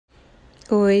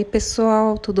Oi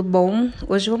pessoal, tudo bom?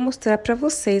 Hoje eu vou mostrar para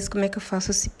vocês como é que eu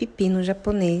faço esse pepino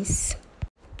japonês,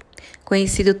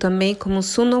 conhecido também como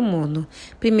sunomono.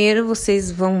 Primeiro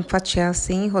vocês vão fatiar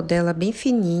assim, rodela bem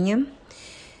fininha,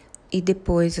 e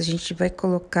depois a gente vai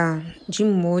colocar de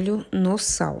molho no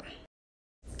sal.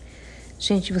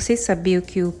 Gente, vocês sabiam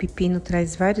que o pepino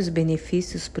traz vários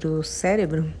benefícios para o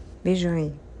cérebro? Vejam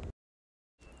aí.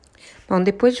 Bom,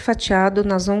 depois de fatiado,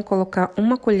 nós vamos colocar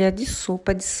uma colher de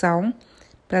sopa de sal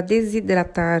para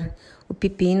desidratar o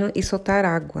pepino e soltar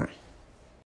água.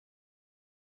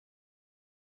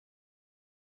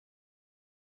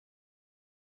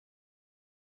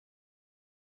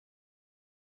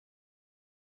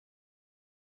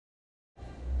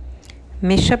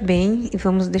 Mexa bem e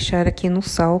vamos deixar aqui no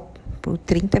sal por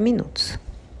 30 minutos.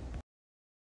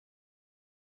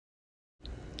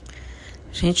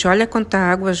 Gente, olha quanta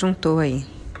água juntou aí.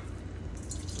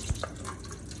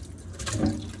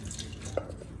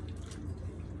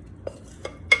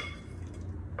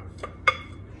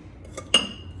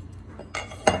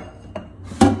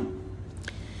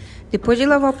 Depois de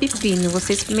lavar o pepino,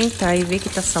 você experimentar e ver que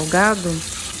tá salgado,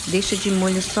 deixa de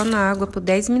molho só na água por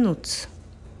 10 minutos.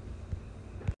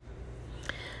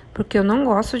 Porque eu não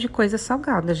gosto de coisa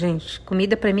salgada, gente.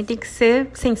 Comida pra mim tem que ser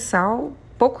sem sal,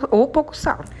 pouco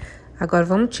sal. Agora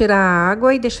vamos tirar a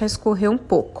água e deixar escorrer um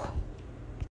pouco.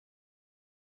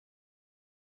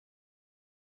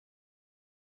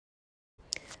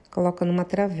 Coloca numa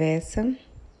travessa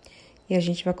e a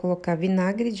gente vai colocar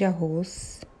vinagre de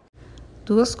arroz.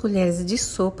 2 colheres de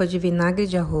sopa de vinagre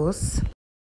de arroz.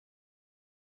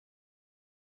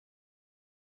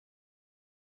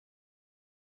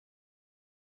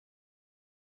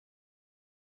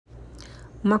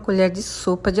 Uma colher de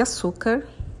sopa de açúcar.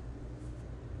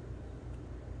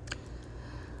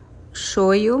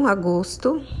 Shoyu a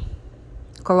gosto.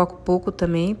 Coloco pouco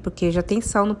também, porque já tem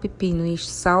sal no pepino e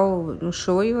sal no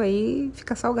shoyu, aí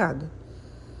fica salgado.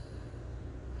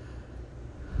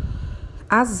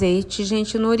 Azeite,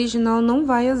 gente, no original não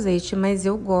vai azeite, mas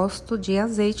eu gosto de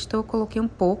azeite, então eu coloquei um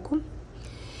pouco.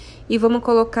 E vamos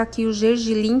colocar aqui o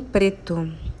gergelim preto.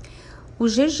 O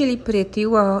gergelim preto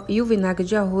e o vinagre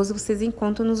de arroz vocês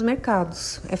encontram nos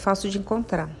mercados, é fácil de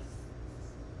encontrar.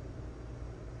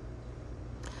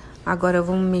 Agora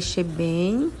vamos mexer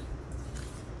bem.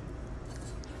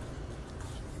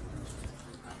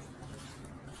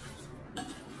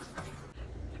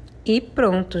 E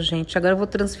pronto, gente. Agora eu vou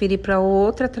transferir para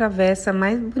outra travessa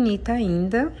mais bonita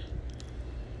ainda.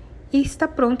 E está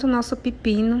pronto o nosso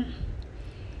pepino.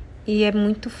 E é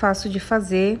muito fácil de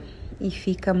fazer e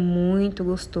fica muito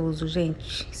gostoso,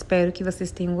 gente. Espero que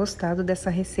vocês tenham gostado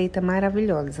dessa receita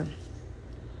maravilhosa.